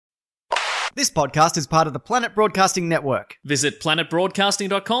This podcast is part of the Planet Broadcasting Network. Visit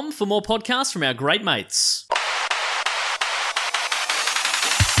planetbroadcasting.com for more podcasts from our great mates.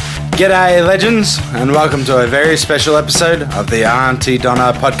 G'day, legends, and welcome to a very special episode of the Auntie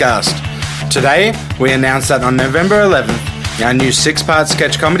Donna podcast. Today, we announce that on November 11th, our new 6-part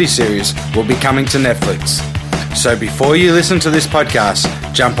sketch comedy series will be coming to Netflix. So before you listen to this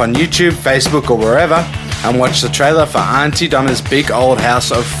podcast, jump on YouTube, Facebook, or wherever and watch the trailer for Auntie Donna's Big Old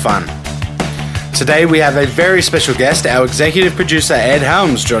House of Fun. Today, we have a very special guest, our executive producer, Ed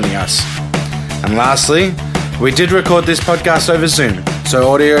Helms, joining us. And lastly, we did record this podcast over Zoom,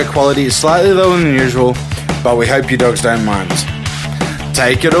 so audio quality is slightly lower than usual, but we hope you dogs don't mind.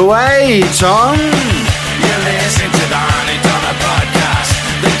 Take it away, Tom! You're listening to the Auntie Donna podcast,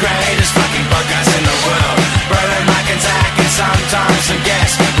 the greatest fucking podcast in the world. Brother Mike and Zach and sometimes some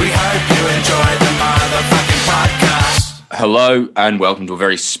guests. We hope you enjoy the motherfucking podcast. Hello and welcome to a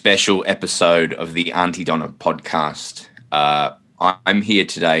very special episode of the Auntie Donna podcast. I'm here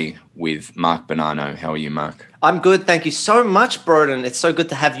today with Mark Bonanno. How are you, Mark? I'm good. Thank you so much, Broden. It's so good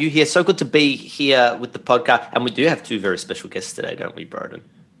to have you here. So good to be here with the podcast. And we do have two very special guests today, don't we, Broden?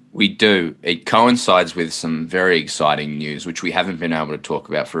 We do. It coincides with some very exciting news, which we haven't been able to talk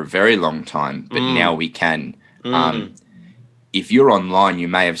about for a very long time, but now we can. If you're online, you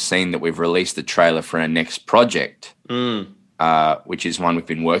may have seen that we've released the trailer for our next project, which is one we've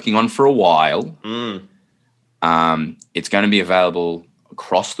been working on for a while. It's going to be available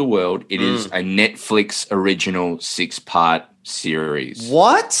across the world. It is a Netflix original 6-part series.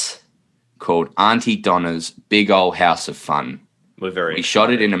 What? Called Auntie Donna's Big Old House of Fun. We shot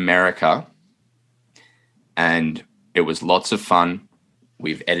it in America, and it was lots of fun.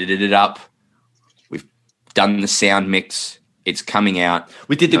 We've edited it up. We've done the sound mix. It's coming out.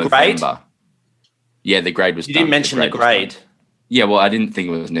 We did the grade? Yeah, the grade was done. You didn't mention the grade. Yeah, well, I didn't think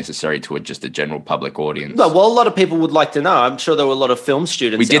it was necessary to just a general public audience. No, well, a lot of people would like to know. I'm sure there were a lot of film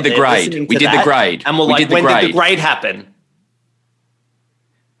students. We did the grade. We did the grade. And when did the grade happen?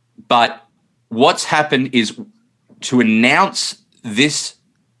 But what's happened is to announce this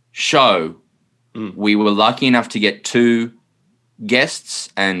show, we were lucky enough to get 2 guests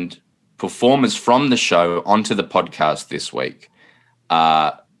and performers from the show onto the podcast this week.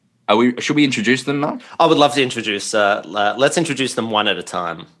 Should we introduce them, Mark? I would love to introduce. Let's introduce them one at a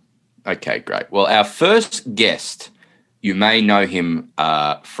time. Okay, great. Well, our first guest, you may know him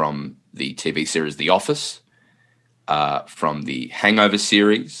from the TV series The Office, from the Hangover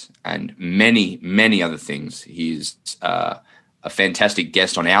series, and many, many other things. He's a fantastic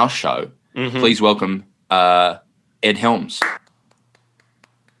guest on our show. Please welcome Ed Helms.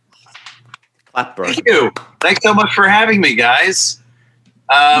 Clap, bro. Thank you. Thanks so much for having me, guys.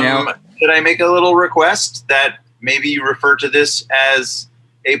 Should I make a little request that maybe you refer to this as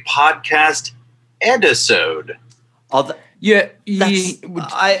a podcast edisode? You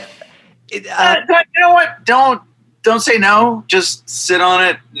know what? Don't say no. Just sit on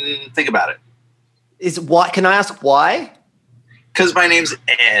it and think about it. Can I ask why? Because my name's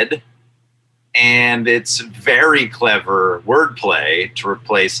Ed, and it's very clever wordplay to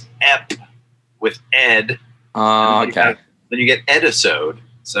replace ep with ed. Okay. Then you get edisode.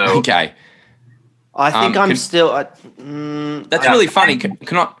 So okay. I think I'm still. That's really funny.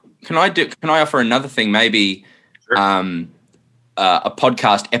 Can I offer another thing? Maybe sure. A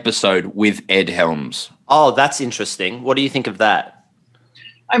podcast episode with Ed Helms. Oh, that's interesting. What do you think of that?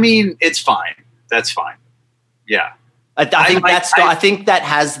 I mean, it's fine. That's fine. Yeah. I think that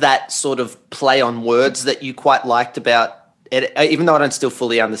has that sort of play on words that you quite liked about it, even though I don't still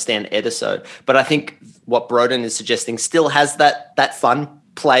fully understand edisode. But I think what Broden is suggesting still has that fun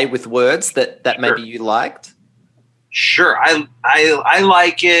play with words that sure. maybe you liked. Sure. I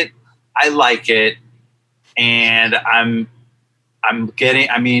like it. I like it. And I'm getting,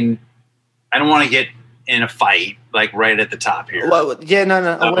 I mean, I don't want to get in a fight like right at the top here. Well, yeah,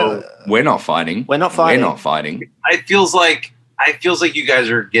 no. We're not fighting. We're not fighting. It feels like you guys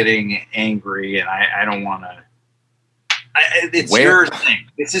are getting angry, and I don't want to. It's your thing.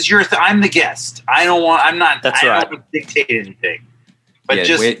 This is your thing. I'm the guest. I don't want to dictate anything. But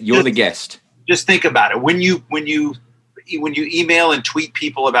you're the guest. Just think about it. When you email and tweet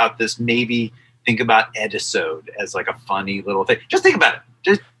people about this, maybe think about edisode as like a funny little thing. Just think about it.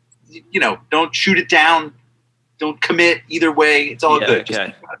 Just don't shoot it down. Don't commit either way. It's all good.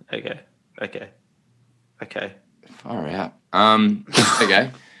 Okay. Just Okay. Far out.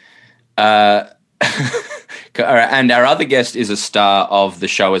 Okay. And our other guest is a star of the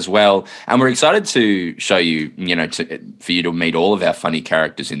show as well, and we're excited to show you, for you to meet all of our funny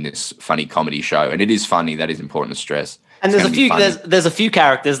characters in this funny comedy show. And it is funny, that is important to stress. And It's there's a gonna be few funny. there's a few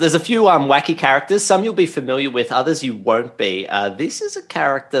characters. There's a few wacky characters. Some you'll be familiar with, others you won't be. This is a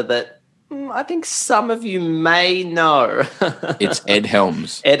character that I think some of you may know. It's Ed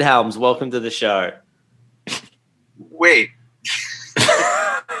Helms. Ed Helms, welcome to the show. Wait,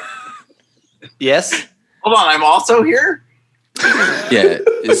 Yes. hold on. I'm also here. Yeah,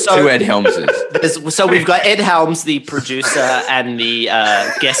 it's So- two Ed Helmses. So we've got Ed Helms, the producer and the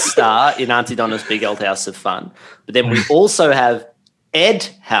guest star in Auntie Donna's Big Old House of Fun. But then we also have Ed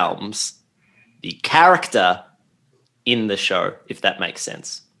Helms, the character in the show, if that makes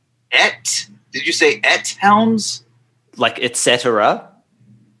sense. Did you say Et Helms? Like, etc.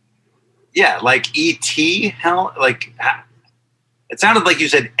 Yeah, like E.T. Helm. Like it sounded like you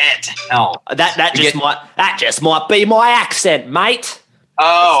said Et Helm. That just might be my accent, mate. Oh,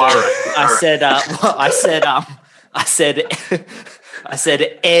 all right. I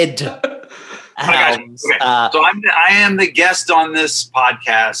said Ed Helms. Okay. So I am the guest on this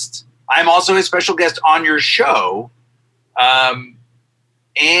podcast. I'm also a special guest on your show. And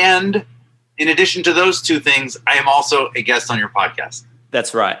in addition to those two things, I am also a guest on your podcast.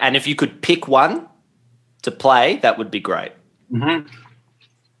 That's right. And if you could pick one to play, that would be great. Mm-hmm.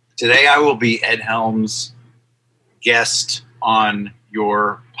 Today I will be Ed Helms' guest on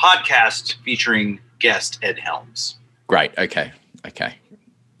your podcast featuring guest Ed Helms. Great. Okay.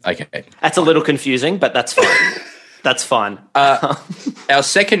 That's a little confusing, but that's fine. That's fine. Our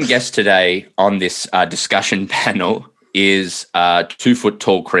second guest today on this discussion panel is a 2 foot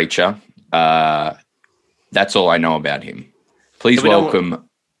tall creature. That's all I know about him. Please welcome.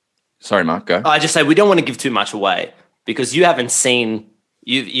 Sorry, Mark, go. I just say we don't want to give too much away because you haven't seen,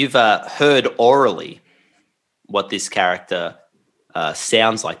 you've heard orally what this character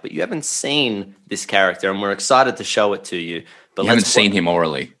sounds like, but you haven't seen this character, and we're excited to show it to you. But You haven't seen him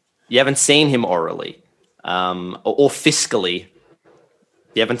orally. You haven't seen him orally, or fiscally.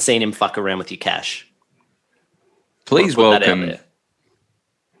 You haven't seen him fuck around with your cash. Please Put that out welcome there.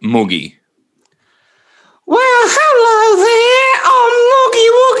 Moogie. Well, hello there. I'm Moogie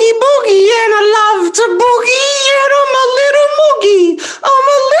Woogie Boogie, and I love to boogie, and I'm a little Moogie. I'm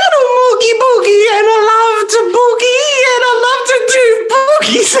a little Moogie Boogie, and I love to boogie, and I love to do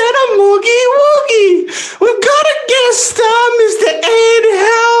boogies, and a Moogie Woogie. We've got a guest star, Mr. Ed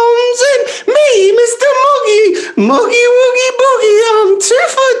Helms, and me, Mr. Moogie. Moogie Woogie Boogie. I'm 2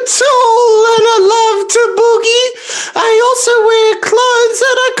 foot tall, and I love to boogie. I also wear clothes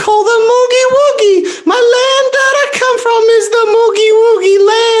that I call the Moogie Woogie. My land that I come from is the Moogie Woogie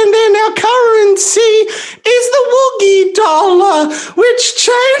land, and our currency is the Woogie dollar, which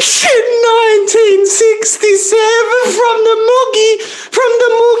changed in 1967 from the Moogie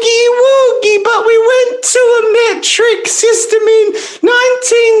Woogie, but we went to a metric system in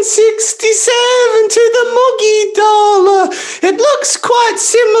 1967 to the Moogie dollar. It looks quite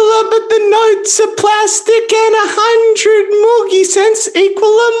similar, but the notes are plastic, and 100 Moogie cents equal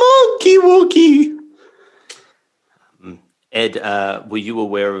a Moogie Woogie. Ed, were you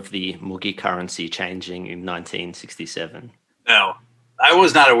aware of the Moogie currency changing in 1967? No, I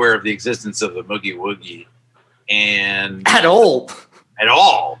was not aware of the existence of the Moogie Woogie and At all. at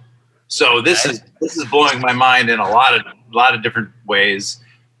all. So this is blowing my mind in a lot of different ways.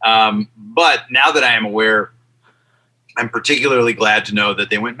 But now that I am aware, I'm particularly glad to know that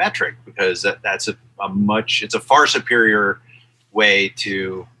they went metric, because that's a it's a far superior way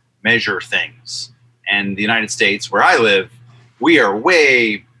to measure things. And the United States, where I live, we are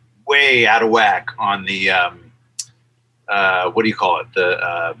way, way out of whack on the what do you call it?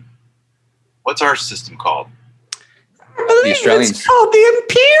 The what's our system called? I believe Australians- it's called the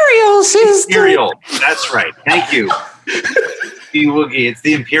Imperial system. Imperial. That's right. Thank you. The Woogie. It's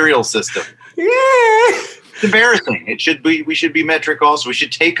the Imperial system. Yeah. It's embarrassing. We should be metric also. We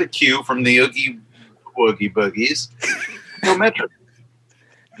should take a cue from the Oogie Woogie Boogies. Go metric.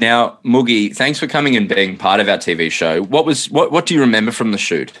 Now, Moogie, thanks for coming and being part of our TV show. What do you remember from the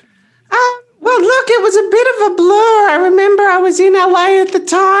shoot? Well, look, it was a bit of a blur. I remember I was in LA at the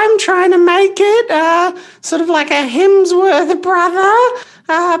time trying to make it, sort of like a Hemsworth brother.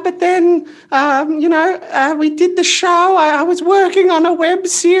 But then, we did the show. I was working on a web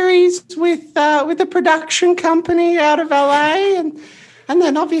series with a production company out of LA, and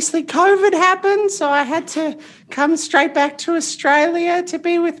then obviously COVID happened, so I had to come straight back to Australia to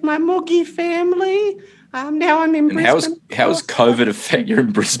be with my Moogie family. Now I'm in Brisbane. How has COVID affected you're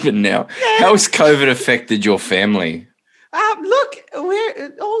in Brisbane now? Yeah. How has COVID affected your family? Look,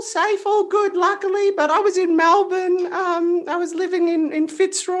 we're all safe, all good, luckily. But I was in Melbourne. I was living in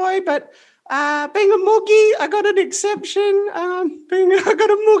Fitzroy. But being a Moogie, I got an exception. I got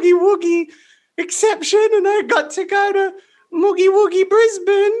a Moogie Woogie exception, and I got to go to Moogie Woogie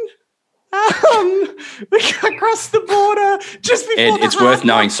Brisbane. We got across the border just before. Ed, it's worth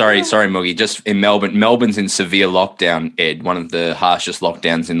knowing. Sorry, Moogie. Just in Melbourne's in severe lockdown. Ed, one of the harshest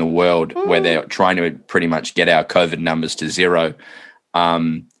lockdowns in the world, where they're trying to pretty much get our COVID numbers to zero,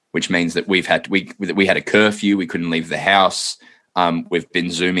 which means that we had a curfew. We couldn't leave the house. We've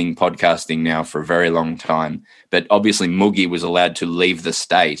been Zooming podcasting now for a very long time, but obviously Moogie was allowed to leave the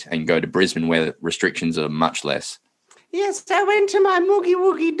state and go to Brisbane, where restrictions are much less. Yes, I went to my Moogie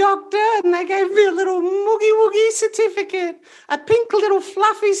Woogie doctor and they gave me a little Moogie Woogie certificate, a pink little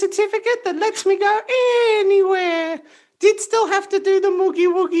fluffy certificate that lets me go anywhere. Did still have to do the Moogie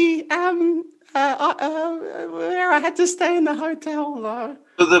Woogie where I had to stay in the hotel though.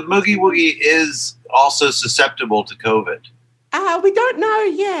 So the Moogie Woogie is also susceptible to COVID. We don't know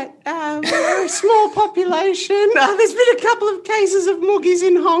yet. We're a small population. There's been a couple of cases of Moogies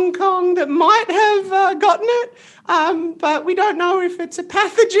in Hong Kong that might have gotten it, but we don't know if it's a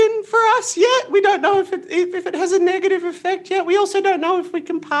pathogen for us yet. We don't know if it has a negative effect yet. We also don't know if we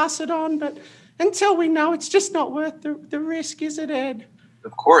can pass it on, but until we know, it's just not worth the risk, is it, Ed?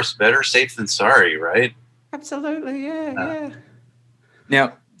 Of course, better safe than sorry, right? Absolutely, yeah.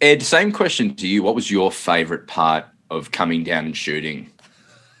 Now, Ed, same question to you. What was your favourite part of coming down and shooting?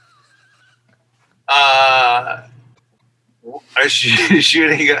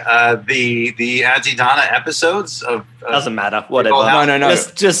 Shooting the Auntie Donna episodes of Doesn't matter. Whatever. No.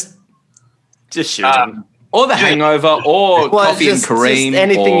 Just shooting. Or The Hangover, or Coffee and Kareem. Just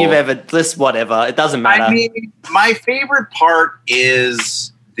anything or... you've ever, just whatever. It doesn't matter. I mean, my favorite part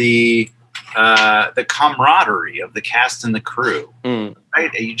is the camaraderie of the cast and the crew.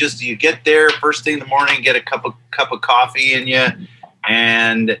 Right? You get there first thing in the morning, get a cup of coffee in you,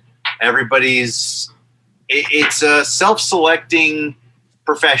 and everybody's. It's a self-selecting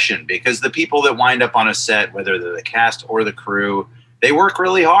profession because the people that wind up on a set, whether they're the cast or the crew, they work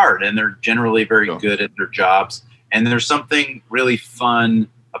really hard and they're generally very good at their jobs. And there's something really fun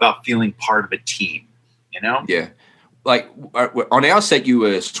about feeling part of a team, you know? Yeah. Like on our set, you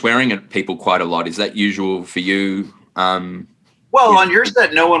were swearing at people quite a lot. Is that usual for you? On your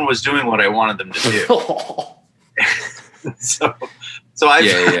set, no one was doing what I wanted them to do. so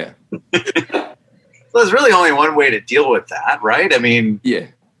I So there's really only one way to deal with that, right? I mean, you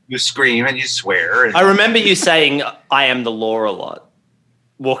scream and you swear. And I remember you saying, I am the law a lot,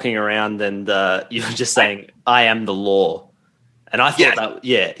 walking around, and you were just saying, I am the law. And I thought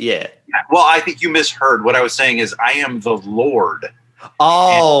yeah. Well, I think you misheard. What I was saying is, I am the Lord.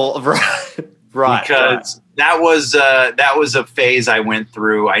 Oh, right. Because that was a phase I went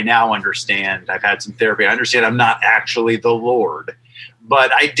through. I now understand. I've had some therapy. I understand I'm not actually the Lord.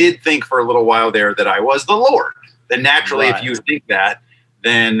 But I did think for a little while there that I was the Lord. Then naturally, if you think that,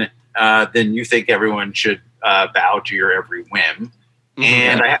 then you think everyone should bow to your every whim. Mm-hmm.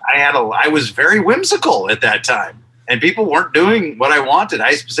 And I was very whimsical at that time, and people weren't doing what I wanted.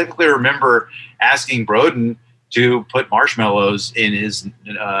 I specifically remember asking Broden to put marshmallows in his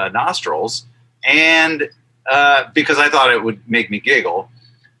nostrils, and because I thought it would make me giggle.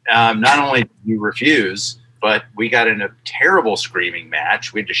 Not only did you refuse, but we got in a terrible screaming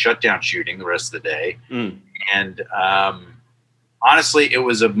match. We had to shut down shooting the rest of the day. And honestly, it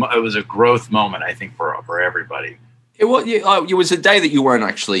was a growth moment, I think, for everybody. It was a day that you weren't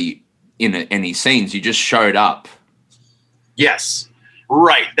actually in any scenes. You just showed up. Yes,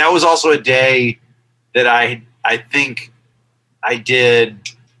 right. That was also a day that I think I did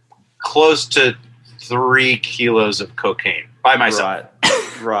close to 3 kilos of cocaine by myself.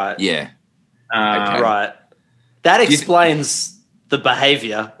 Right. Yeah. Right. That explains the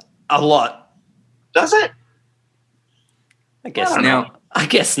behavior a lot. Does it? I guess not. I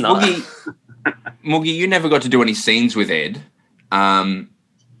guess not. Moogie, you never got to do any scenes with Ed,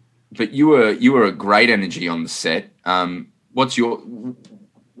 but you were a great energy on the set.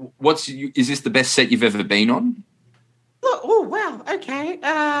 Is this the best set you've ever been on? Oh, wow. Okay.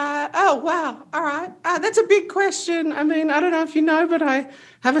 Wow. All right. That's a big question. I mean, I don't know if you know, but I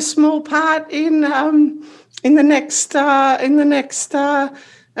have a small part in the next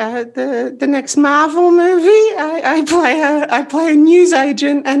Marvel movie. I play a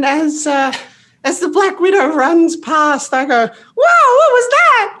newsagent, and as the Black Widow runs past, I go, "Wow, what was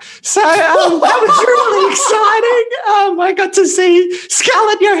that?" So that was really exciting. I got to see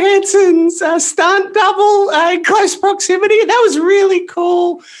Scarlett Johansson's stunt double in close proximity. That was really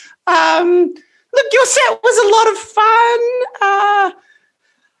cool. Look, your set was a lot of fun.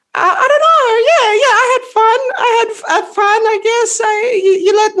 I don't know. Yeah, I had fun. I had fun, I yes,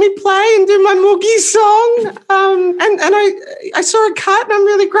 you let me play and do my Moogie song. And I saw a cut, and I'm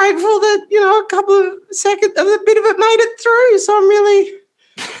really grateful that, a couple of seconds, a bit of it made it through. So I'm really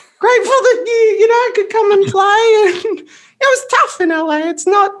grateful that you could come and play. And it was tough in LA. It's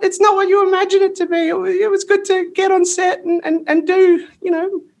not what you imagine it to be. It was good to get on set and do,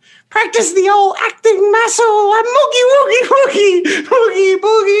 practice the old acting muscle. Like Moogie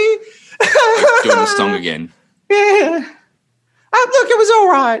Boogie. Doing the song again. Yeah. Look, it was all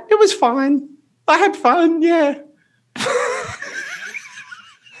right. It was fine. I had fun, yeah.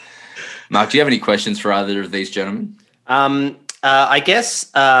 Mark, do you have any questions for either of these gentlemen? I guess,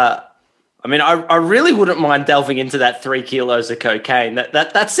 I really wouldn't mind delving into that 3 kilos of cocaine.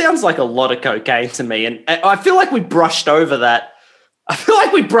 That sounds like a lot of cocaine to me. And I feel like we brushed over that. I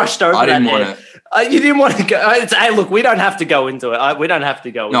didn't want to. You didn't want to go. Hey, look, we don't have to go into it. We don't have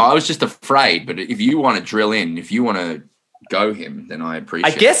to go. No, I was just afraid. But if you want to drill in, if you want to go him, then I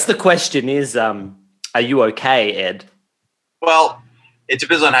appreciate it. I guess the question is, are you okay, Ed? Well, it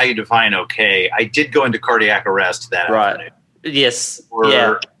depends on how you define okay. I did go into cardiac arrest that afternoon. Yes.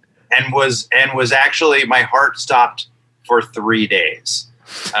 And was actually, my heart stopped for 3 days.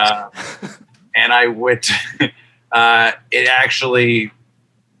 And I went, it actually,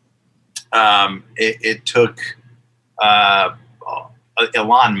 it took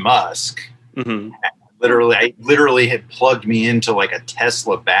Elon Musk. Mm-hmm. I literally had plugged me into like a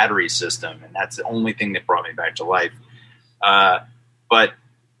Tesla battery system, and that's the only thing that brought me back to life. But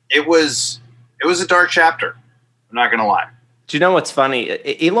it was a dark chapter. I'm not gonna lie. Do you know what's funny?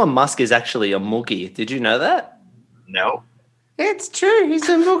 Elon Musk is actually a Moogie. Did you know that? No. It's true. He's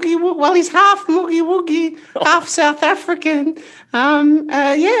a Moogie. Well, he's half Moogie Woogie, half South African.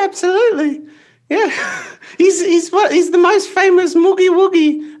 Yeah, absolutely. Yeah, he's the most famous Moogie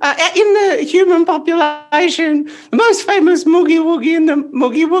Woogie in the human population. The most famous Moogie Woogie in the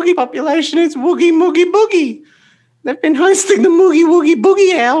Moogie Woogie population is Woogie Moogie Boogie. They've been hosting the Moogie Woogie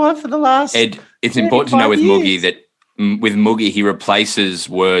Boogie Hour for the last. Ed, it's important to know with years. Moogie that with Moogie he replaces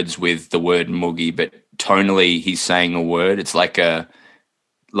words with the word Moogie, but tonally he's saying a word. It's so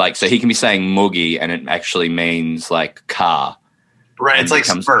he can be saying Moogie and it actually means like car. Right. It's like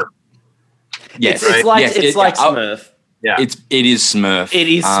Smurf. Yes, it's like Smurf. Yeah, it is Smurf. It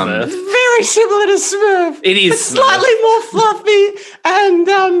is Smurf. Very similar to Smurf. It is It's slightly more fluffy and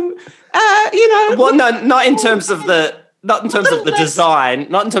Well, no, not in terms of the design.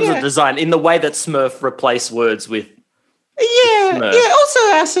 Not in terms of design. In the way that Smurf replace words with. Yeah, Smurf. yeah. Also,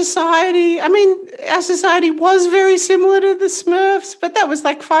 our society. I mean, our society was very similar to the Smurfs, but that was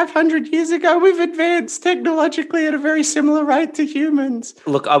like 500 years ago. We've advanced technologically at a very similar rate to humans.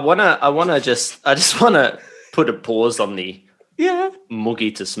 Look, I just wanna put a pause on the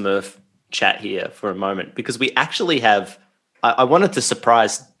Moogie to Smurf chat here for a moment because we actually have. I wanted to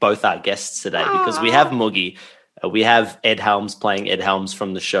surprise both our guests today because we have Moogie, we have Ed Helms playing Ed Helms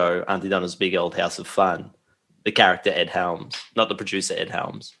from the show Auntie Donna's Big Old House of Fun. The character Ed Helms, not the producer Ed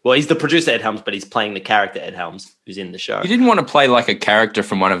Helms. Well, he's the producer Ed Helms, but he's playing the character Ed Helms, who's in the show. You didn't want to play like a character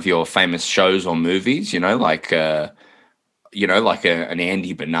from one of your famous shows or movies, like an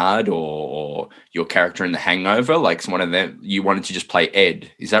Andy Bernard or your character in The Hangover, like one of them. You wanted to just play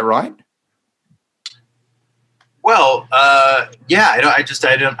Ed. Is that right? Well, yeah. I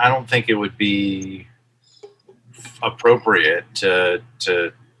don't think it would be appropriate to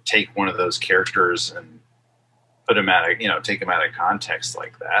take one of those characters and put him take him out of context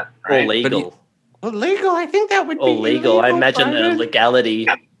like that, right? Or legal. Legal. I think that would be illegal. I imagine the legality.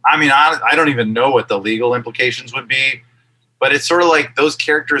 I mean, I don't even know what the legal implications would be, but it's sort of like those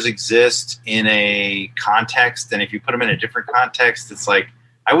characters exist in a context, and if you put them in a different context, it's like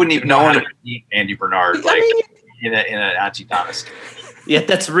I wouldn't even know how to meet Andy Bernard in an Auntie Donna sketch. Yeah,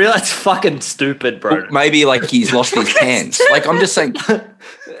 that's real. That's fucking stupid, bro. Well, maybe like he's lost his pants. Like I'm just saying. Well,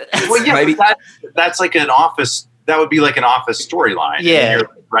 yeah, maybe that's like an office. That would be like an office storyline. Yeah, you're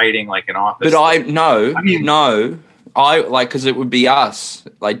writing like an office. But because it would be us.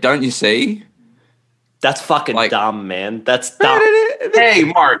 Like, don't you see? That's fucking dumb, man. That's dumb. Hey,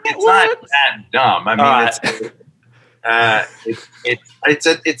 Mark, it's not that dumb. I mean,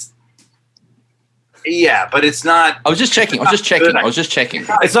 it's yeah, but it's not. I was just checking.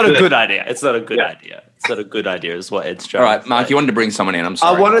 It's not a good idea. It's not a good idea. It's not a good idea, is what Ed's trying. All right, Mark, you wanted to bring someone in. I'm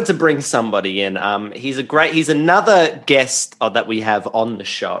sorry. I wanted to bring somebody in. He's another guest that we have on the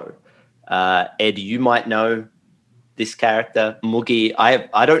show. Ed, you might know this character, Moogie.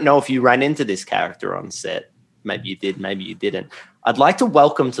 I don't know if you ran into this character on set. Maybe you did, maybe you didn't. I'd like to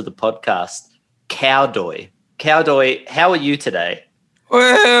welcome to the podcast Cowdoy. Cowdoy, how are you today?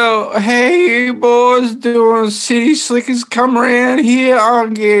 Well, hey, you boys doing city slickers, come around here. I'll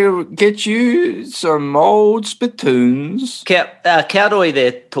get you some old spittoons. Cowdoy,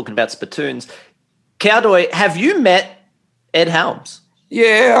 they're talking about spittoons. Cowdoy, have you met Ed Helms?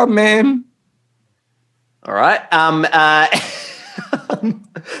 Yeah, man. All right.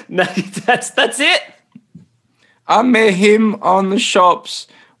 No, that's it. I met him on the shops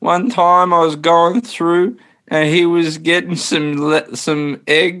one time. I was going through, and he was getting some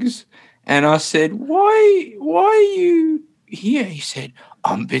eggs, and I said, "Why are you here?" He said,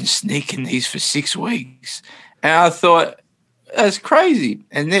 "I've been sneaking these for 6 weeks," and I thought that's crazy.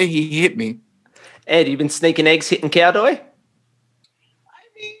 And then he hit me. Ed, you been sneaking eggs, hitting Cowdoy?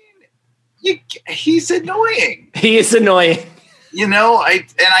 He's annoying. He is annoying. You know, I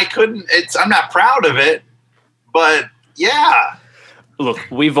couldn't. I'm not proud of it, but yeah. Look,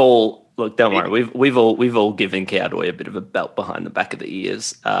 don't worry. We've all given Cowdoy a bit of a belt behind the back of the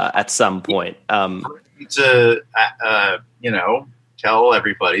ears at some point. To tell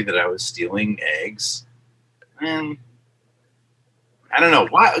everybody that I was stealing eggs, and I don't know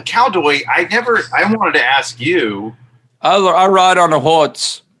why, Cowdoy. I wanted to ask you. I ride on a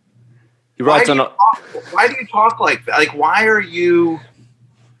horse. He rides on a. Why do you talk like that? Like, why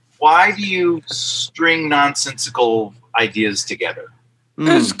do you string nonsensical ideas together?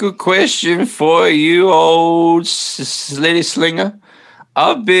 That's a good question for you, old lady slinger.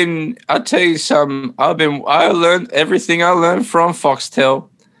 I'll tell you something. I learned everything I learned from Foxtel.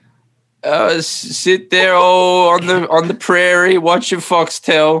 Sit there on the prairie watching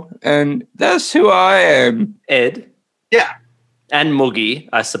Foxtel, and that's who I am. Ed. Yeah. And Moogie,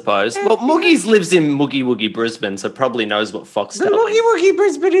 I suppose. Well, Moogie lives in Moogie Woogie Brisbane, so probably knows what Foxtel The Moogie Woogie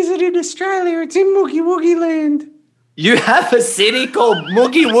Brisbane isn't in Australia. It's in Moogie Woogie Land. You have a city called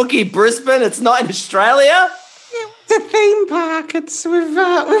Moogie Woogie Brisbane? It's not in Australia? It's a theme park.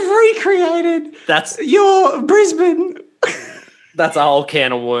 We've recreated That's your Brisbane. a whole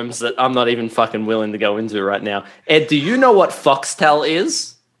can of worms that I'm not even fucking willing to go into right now. Ed, do you know what Foxtel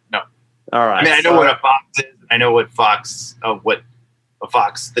is? No. All right. I mean, I know what a fox is. I know what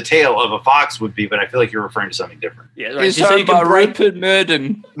the tail of a fox would be, but I feel like you're referring to something different. Yeah, right. It's So you by can break Rupert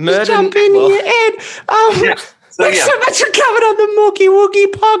Murden. Jump in here, Ed. Thanks so much for coming on the Moogie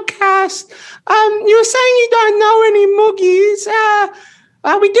Woogie podcast. You were saying you don't know any Moogies.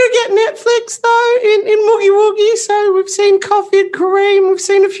 We do get Netflix, though, in Moogie Woogie. So we've seen Coffee and Cream. We've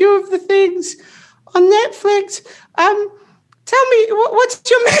seen a few of the things on Netflix. Tell me, what's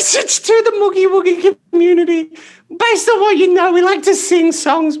your message to the Moogie Woogie community? Based on what you know, we like to sing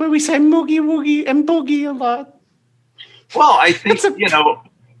songs where we say Moogie Woogie and Boogie a lot. Well, I think,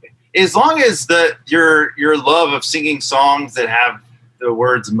 as long as your love of singing songs that have the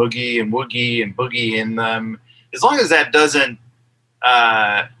words Moogie and Woogie and Boogie in them, as long as that doesn't,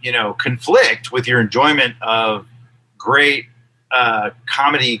 conflict with your enjoyment of great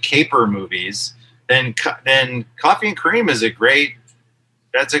comedy caper movies, then Coffee and Cream is a great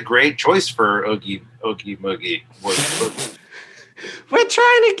choice for Oogie Moogie. We're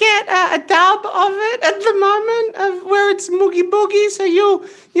trying to get a dub of it at the moment of where it's Moogie Boogie, so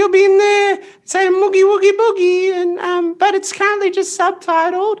you'll be in there saying Moogie Woogie Boogie, and but it's currently just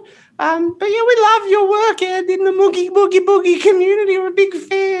subtitled. But yeah, we love your work, Ed, in the Moogie Boogie Boogie community. We're big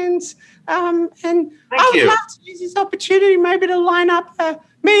fans, and I would love to use this opportunity maybe to line up a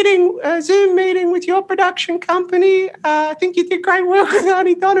Zoom meeting with your production company. I think you did great work with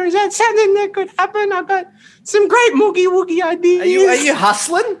Auntie Donna. Is that something that could happen? I've got some great Moogie Woogie ideas. Are you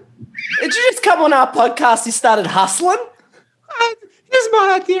hustling? Did you just come on our podcast? You started hustling? Here's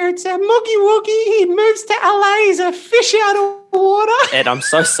my idea. It's a Moogie Woogie. He moves to LA. He's a fish out of water. Ed, I'm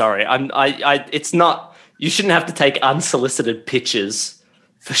so sorry. It's not. You shouldn't have to take unsolicited pitches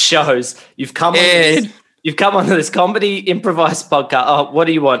for shows. You've come onto this comedy improvised podcast. Oh, what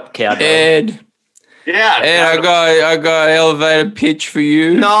do you want, Cowboy? Ed. Yeah. Ed, I got an elevator pitch for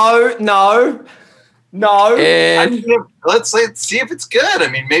you. No. Ed. Let's see if it's good. I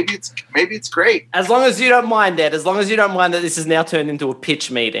mean, maybe it's great. As long as you don't mind, Ed. As long as you don't mind that this is now turned into a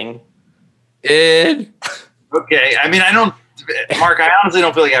pitch meeting. Ed. Okay. I mean, I don't, Mark. I honestly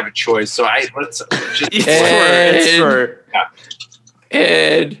don't feel like I have a choice. So let's just. It's true. Yeah.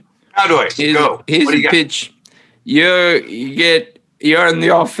 Ed. How do I go? Here's What do a you got? pitch. You're in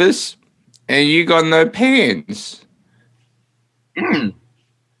the office and you got no pants.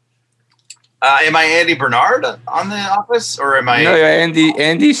 Am I Andy Bernard on The Office, or am I? No, you're Andy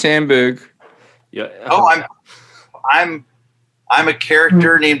Samberg. Yeah. Oh, I'm a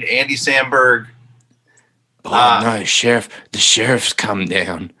character named Andy Samberg. Oh no, sheriff! The sheriff's come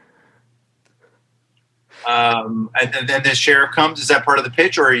down. And then the sheriff comes. Is that part of the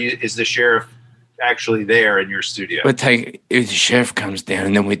pitch, or is the sheriff actually there in your studio? If the sheriff comes down,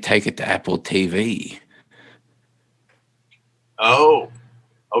 and then we take it to Apple TV. Oh,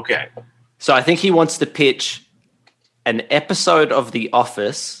 okay. So I think he wants to pitch an episode of The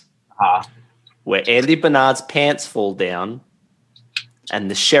Office where Andy Bernard's pants fall down and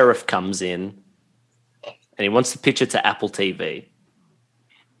the sheriff comes in and he wants to pitch it to Apple TV.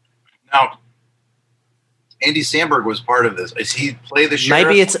 Now, Andy Samberg was part of this. Is he play the sheriff?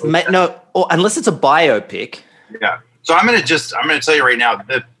 Maybe it's or unless it's a biopic. Yeah. So I'm gonna tell you right now,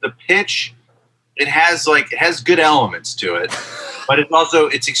 the pitch, it has good elements to it, but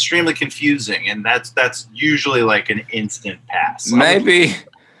it's extremely confusing, and that's usually like an instant pass. Maybe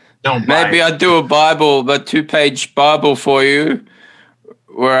I do a 2-page Bible for you,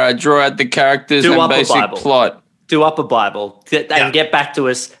 where I draw out the characters and basic plot. Do up a Bible and get back to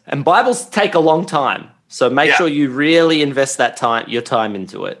us. And Bibles take a long time, so make sure you really invest your time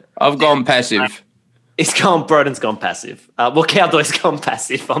into it. I've gone passive. Broden's gone passive. Cowboy's gone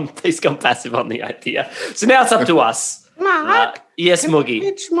passive. He's gone passive on the idea. So now it's up to us. Mark? Yes, Moogie.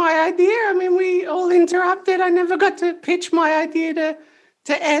 Pitch my idea. I mean, we all interrupted. I never got to pitch my idea to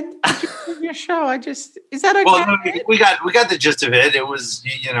Ed of your show. Is that okay? Well, we got the gist of it. It was,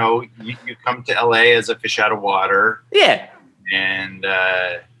 you come to LA as a fish out of water. Yeah. And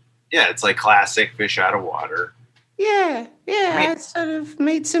it's like classic fish out of water. Yeah. I sort of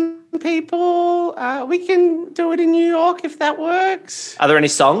meet some people. We can do it in New York if that works. Are there any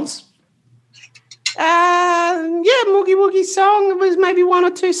songs? Moogie Woogie song. It was maybe 1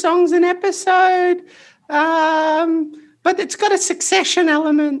 or 2 songs an episode. But it's got a Succession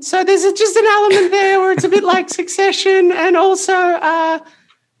element. So there's just an element there where it's a bit like Succession, and also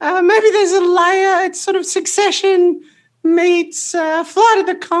maybe there's a layer. It's sort of Succession meets Flight of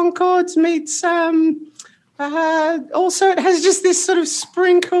the Conchords meets also it has just this sort of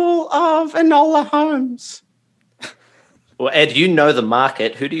sprinkle of Enola Holmes. Well, Ed, you know the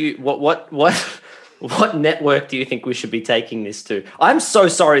market. Who do you what network do you think we should be taking this to? I'm so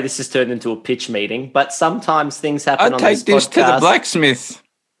sorry this has turned into a pitch meeting, but sometimes things happen on this podcast. I'd take this to the blacksmith.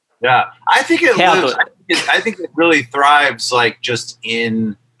 Yeah. I think it lives. I think it really thrives like just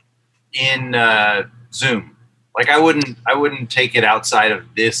in Zoom. Like I wouldn't take it outside of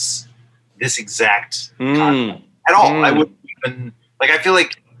this exact content at all. I wouldn't even I feel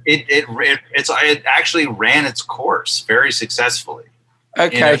like it actually ran its course very successfully.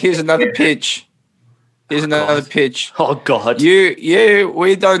 Okay, here's another pitch. Oh God.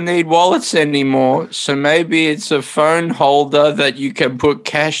 We don't need wallets anymore, so maybe it's a phone holder that you can put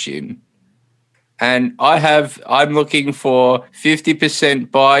cash in. And I'm looking for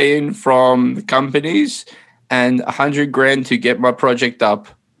 50% buy-in from the companies and $100,000 to get my project up.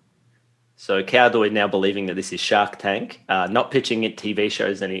 So Cowboy now believing that this is Shark Tank, not pitching it TV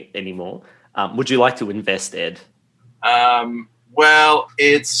shows anymore. Would you like to invest, Ed? Well,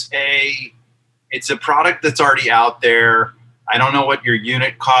 it's a product that's already out there. I don't know what your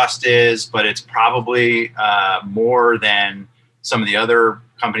unit cost is, but it's probably more than some of the other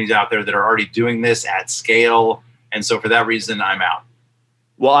companies out there that are already doing this at scale. And so for that reason, I'm out.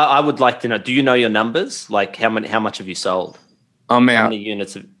 Well, I would like to know, do you know your numbers? Like how much have you sold? I'm out. How many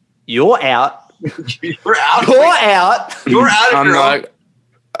units have... You're out. You're out. You're out. You're out of your own.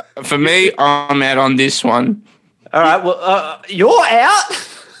 For me, I'm out on this one. All right. Well, you're out.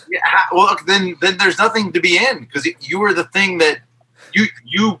 Yeah, well, then there's nothing to be in because you were the thing that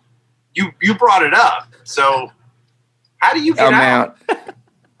you brought it up. So how do you get out?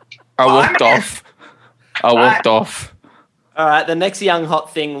 I walked off. I walked off. All right. The next young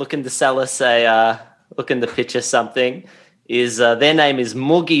hot thing looking to sell us looking to pitch us something is their name is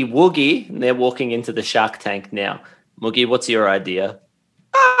Moogie Woogie, and they're walking into the Shark Tank now. Moogie, what's your idea?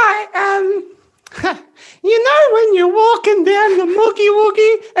 When you're walking down the Moogie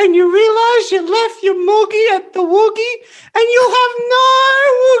Woogie and you realize you left your Moogie at the Woogie and you'll have no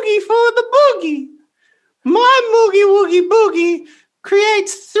Woogie for the Boogie. My Moogie Woogie Boogie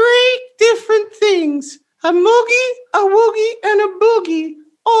creates 3 different things: a Moogie, a Woogie, and a Boogie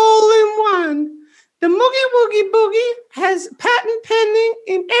all in one. The Moogie Woogie Boogie has patent pending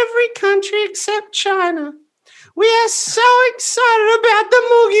in every country except China. We are so excited about the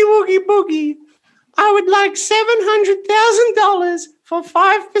Moogie Woogie Boogie. I would like $700,000 for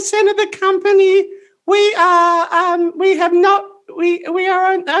 5% of the company. We are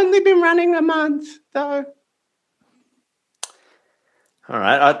only been running a month though. All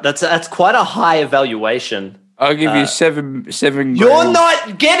right, that's quite a high evaluation. I'll give you seven. You're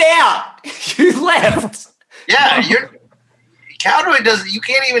not. Get out. You left. Yeah, Cowboy doesn't. You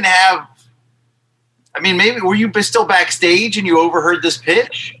can't even have I mean, maybe were you still backstage and you overheard this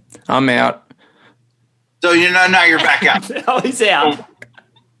pitch? I'm out. So now you're back out. Oh, he's out.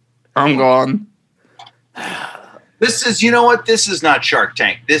 I'm gone. This is, you know what? This is not Shark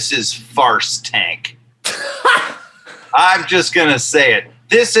Tank. This is Farce Tank. I'm just going to say it.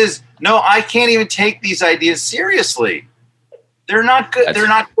 I can't even take these ideas seriously. They're not good. They're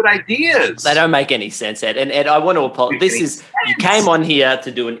not good ideas. They don't make any sense, Ed. And Ed, I want to apologize. You came on here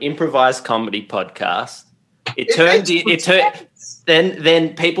to do an improvised comedy podcast.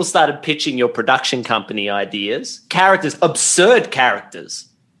 Then people started pitching your production company ideas, absurd characters,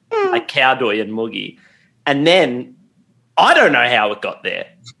 like Cowdoy and Moogie. And then I don't know how it got there.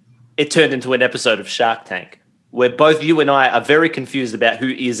 It turned into an episode of Shark Tank where both you and I are very confused about who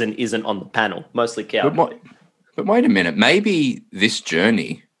is and isn't on the panel, mostly Cowdoy. But wait a minute. Maybe this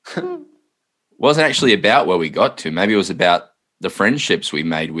journey wasn't actually about where we got to. Maybe it was about the friendships we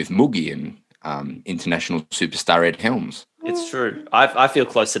made with Moogie and international superstar Ed Helms. It's true. I feel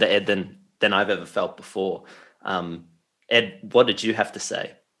closer to Ed than I've ever felt before. Ed, what did you have to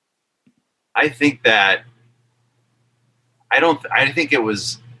say? I think that I think it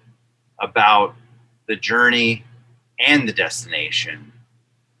was about the journey and the destination.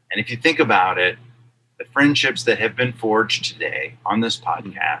 And if you think about it, the friendships that have been forged today on this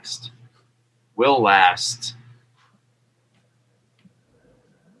podcast will last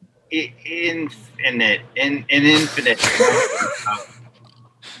infinite.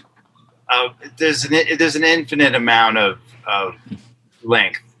 There's an infinite amount of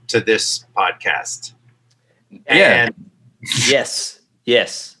length to this podcast. Yeah. And Yes. Yeah.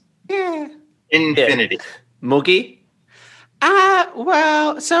 infinity. Moogie?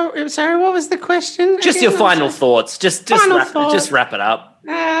 Well, so sorry, what was the question? Just again? your final thoughts. Just wrap it up.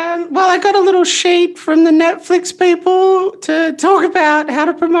 Well, I got a little sheet from the Netflix people to talk about how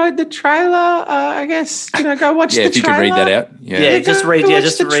to promote the trailer. I guess, go watch the trailer. Yeah, if you could read that out. Yeah, just read it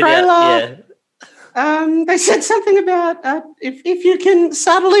out. Yeah. They said something about if you can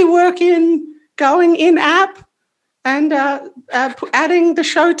subtly work in going in-app and adding the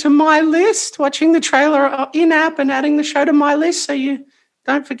show to my list, watching the trailer in-app and adding the show to my list so you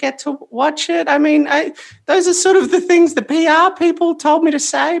don't forget to watch it. I mean, those are sort of the things the PR people told me to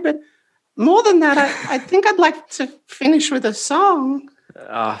say, but more than that, I think I'd like to finish with a song.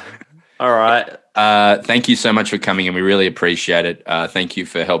 All right. Thank you so much for coming in. We really appreciate it. Thank you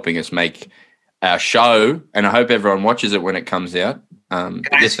for helping us make our show, and I hope everyone watches it when it comes out.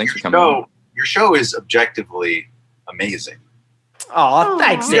 Yes, thanks for coming on. Your show is objectively amazing. Oh,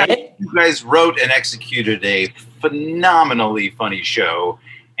 thanks, Ed. You guys wrote and executed a phenomenally funny show,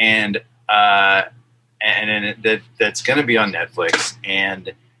 and that's going to be on Netflix.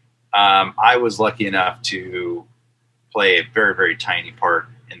 And I was lucky enough to play a very, very tiny part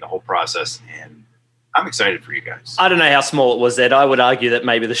in the whole process, and I'm excited for you guys. I don't know how small it was, Ed. I would argue that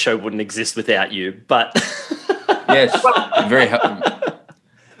maybe the show wouldn't exist without you, but Yes, very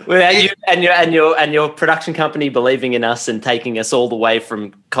without you and your production company believing in us and taking us all the way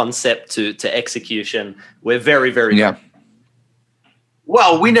from concept to execution, we're very, very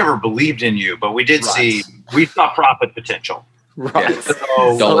Well, we never believed in you, but we did we saw profit potential. right. Yeah.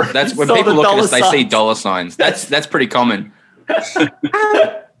 So, That's when Saw people the look at dollar us, they see signs. dollar signs. That's pretty common.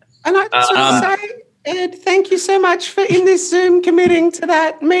 And I just want to say, Ed, thank you so much for in this Zoom committing to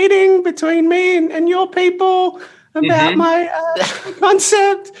that meeting between me and your people about my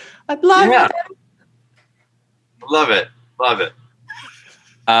concept. I'd love it. Love it.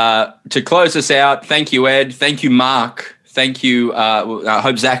 To close us out, thank you, Ed. Thank you, Mark. Thank you. I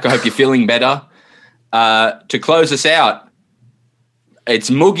hope you're feeling better. To close us out,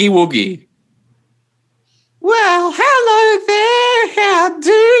 it's Moogie Woogie. Well, hello there. How do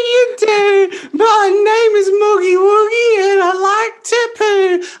you do? My name is Moogie Woogie and I like to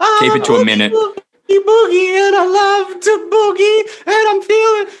poo. Keep it to a minute. Boogie and I love to boogie and I'm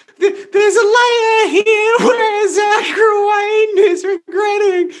feeling there's a layer here where Zach Wayne is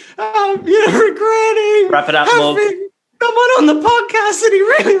regretting Wrap it up, Mog. having someone on the podcast that he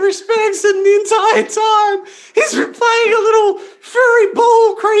really respects, and the entire time he's been playing a little furry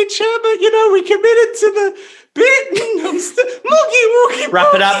ball creature, but we committed to the bit. Moogie Woogie.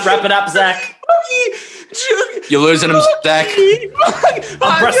 Wrap it up, Zach. Moogie. You're losing him, Zach.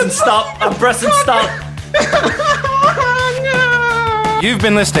 I'm pressing stop. You've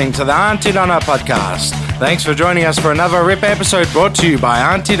been listening to the Auntie Donna podcast. Thanks for joining us for another RIP episode brought to you by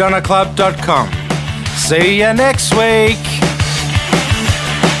AuntieDonnaClub.com. See you next week.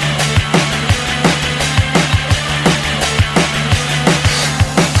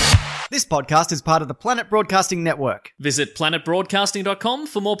 This podcast is part of the Planet Broadcasting Network. Visit planetbroadcasting.com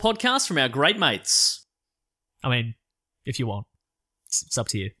for more podcasts from our great mates. I mean, if you want, it's up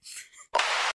to you.